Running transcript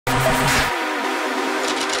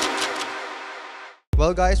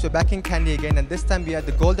Well guys, we're back in Kandy again, and this time we are at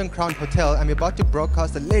the Golden Crown Hotel, and we're about to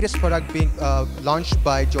broadcast the latest product being launched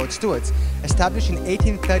by George Steuart. Established in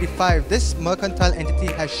 1835, this mercantile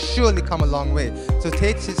entity has surely come a long way. So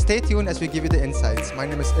stay tuned as we give you the insights. My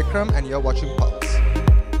name is Ikram and you're watching Pulse.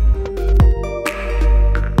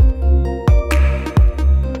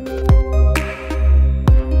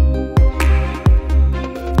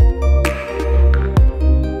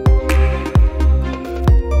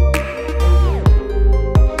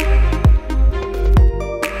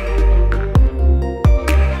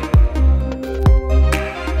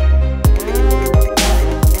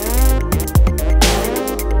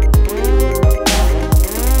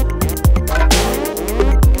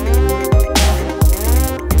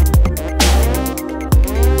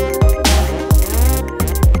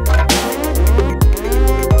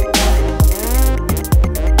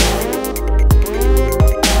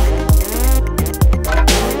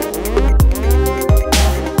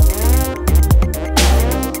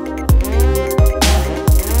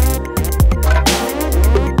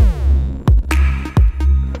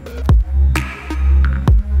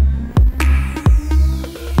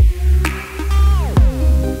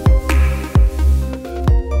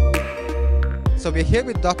 So we're here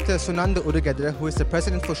with Dr. Sunanda Udugedra, who is the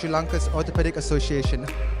president for Sri Lanka's Orthopaedic Association.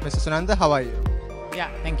 Mr. Sunanda, how are you? Yeah,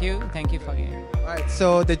 thank you. Thank you for here. Alright,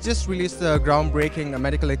 so they just released the groundbreaking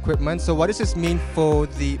medical equipment. So what does this mean for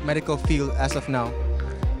the medical field as of now?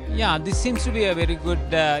 Yeah, this seems to be a very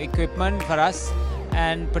good equipment for us,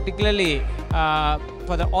 and particularly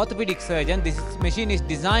for the orthopedic surgeon. This machine is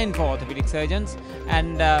designed for orthopedic surgeons,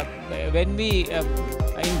 and when we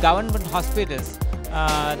in government hospitals,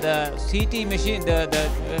 the CT machine,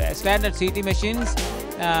 the standard CT machines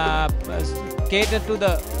cater to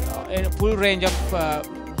the full range of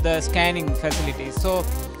the scanning facilities. So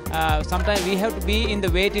sometimes we have to be in the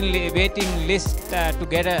waiting list to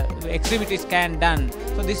get a extremity scan done.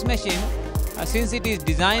 So this machine, since it is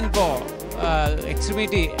designed for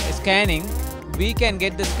extremity scanning, we can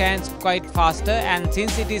get the scans quite faster, and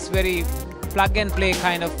since it is very plug and play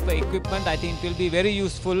kind of equipment, I think it will be very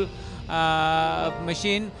useful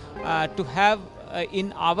machine to have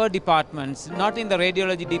in our departments, not in the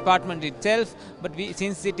radiology department itself, but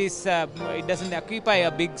since it is it doesn't occupy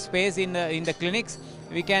a big space in the clinics,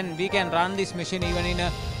 we can run this machine even in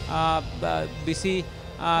a busy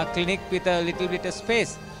clinic with a little bit of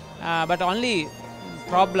space. But only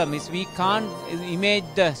problem is we can't image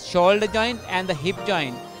the shoulder joint and the hip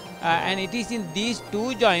joint, and it is in these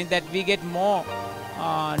two joints that we get more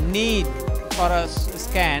need for a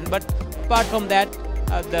scan. But apart from that,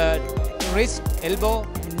 the wrist, elbow,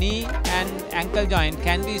 knee and ankle joint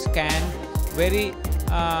can be scanned very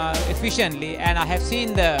efficiently, and I have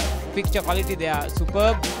seen the picture quality. They are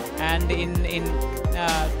superb, and in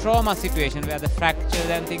trauma situation where the fractures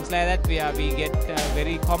and things like that we get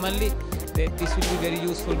very commonly, this will be very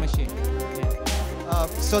useful machine. Yeah.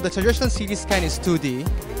 So the traditional CT scan is 2D,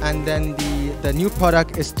 and then the new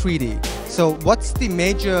product is 3D. So what's the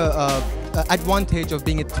major advantage of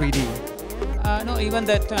being a 3D? No, even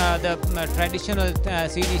the traditional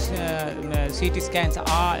CT scans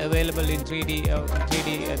are available in 3D.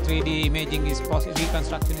 3D imaging is possible,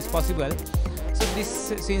 reconstruction is possible. So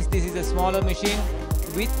since this is a smaller machine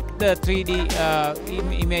with the 3D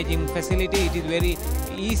imaging facility, it is very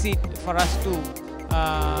easy for us to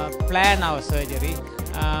plan our surgery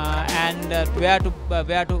and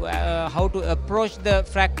how to approach the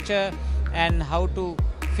fracture and how to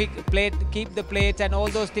keep the plates, and all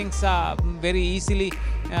those things are very easily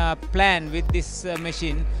planned with this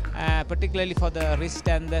machine, particularly for the wrist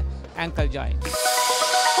and the ankle joint.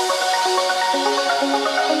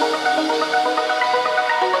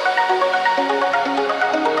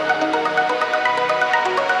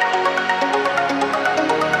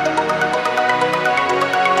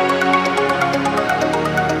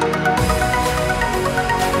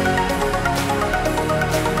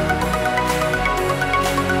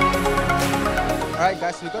 Alright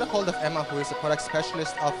guys, we got a hold of Emma, who is the product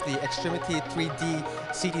specialist of the Extremity 3D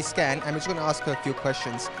CT scan. I'm just going to ask her a few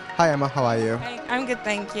questions. Hi Emma, how are you? Hi, I'm good,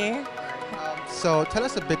 thank you. So tell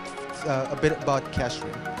us a bit about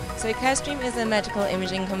Carestream. So Carestream is a medical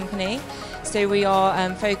imaging company. So we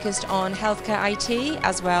are focused on healthcare IT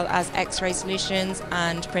as well as X-ray solutions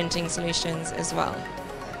and printing solutions as well.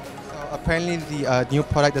 Apparently the new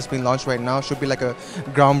product that's been launched right now should be like a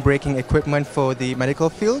groundbreaking equipment for the medical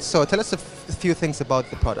field. So tell us a few things about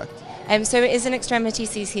the product. So it is an Extremity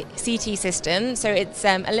CT system, so it's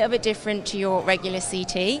a little bit different to your regular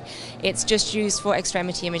CT. It's just used for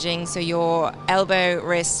extremity imaging, so your elbow,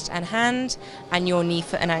 wrist and hand, and your knee,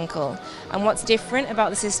 foot and ankle. And what's different about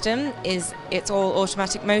the system is it's all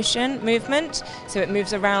automatic movement, so it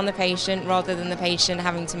moves around the patient rather than the patient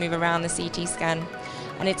having to move around the CT scan.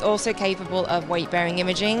 And it's also capable of weight-bearing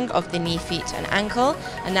imaging of the knee, feet and ankle,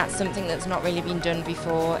 and that's something that's not really been done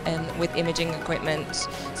before with imaging equipment.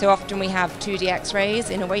 So often we have 2D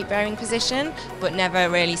x-rays in a weight-bearing position, but never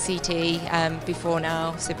really CT before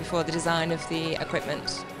now, so before the design of the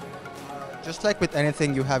equipment. Just like with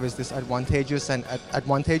anything you have is this advantageous and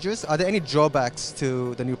advantageous. Are there any drawbacks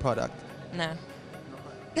to the new product? No.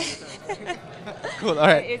 Cool, all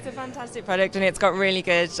right. It's a fantastic product and it's got really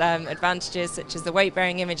good advantages such as the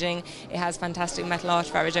weight-bearing imaging. It has fantastic metal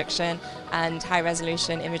artifact reduction and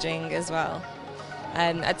high-resolution imaging as well.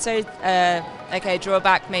 I'd say, okay,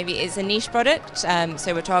 drawback maybe is a niche product,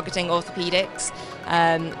 so we're targeting orthopaedics,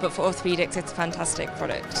 but for orthopaedics it's a fantastic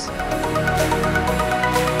product.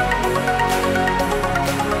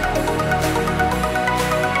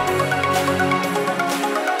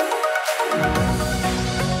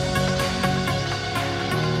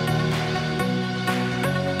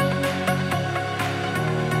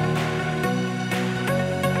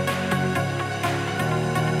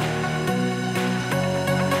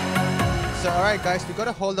 Alright guys, we got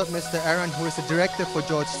a hold of Mr. Aaron, who is the director for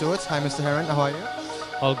George Steuart. Hi Mr. Aaron, how are you?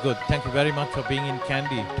 All good. Thank you very much for being in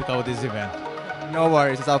Kandy to cover this event. No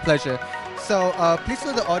worries, it's our pleasure. So please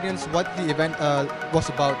tell the audience what the event was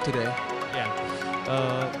about today.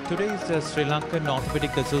 Yeah. Today is the Sri Lankan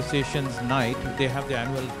Orthopaedic Association's night. They have the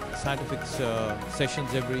annual scientific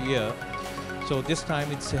sessions every year. So this time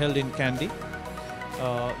it's held in Kandy.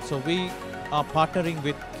 So we are partnering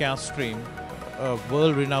with Carestream, a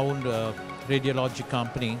world-renowned radiology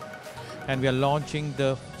company, and we are launching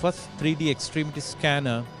the first 3D extremity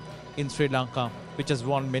scanner in Sri Lanka, which has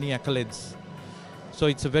won many accolades. So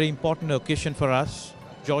it's a very important occasion for us.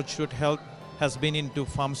 George Steuart Health has been into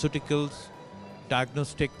pharmaceuticals,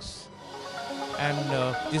 diagnostics, and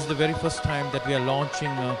this is the very first time that we are launching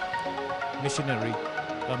a machinery,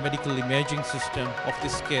 a medical imaging system of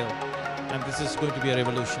this scale, and this is going to be a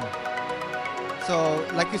revolution. So,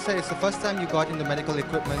 like you said, it's the first time you got into medical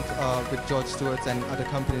equipment with George Steuart and other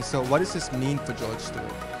companies. So, what does this mean for George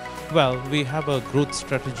Steuart? Well, we have a growth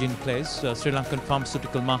strategy in place. Sri Lankan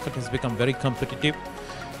pharmaceutical market has become very competitive.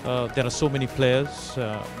 There are so many players,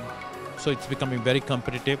 so it's becoming very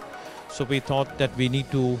competitive. So we thought that we need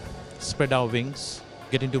to spread our wings,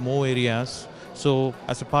 get into more areas. So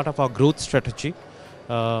as a part of our growth strategy,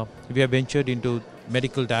 we have ventured into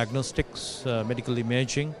medical diagnostics, medical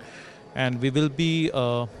imaging, and we will be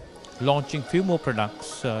launching few more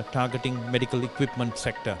products targeting medical equipment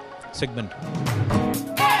segment.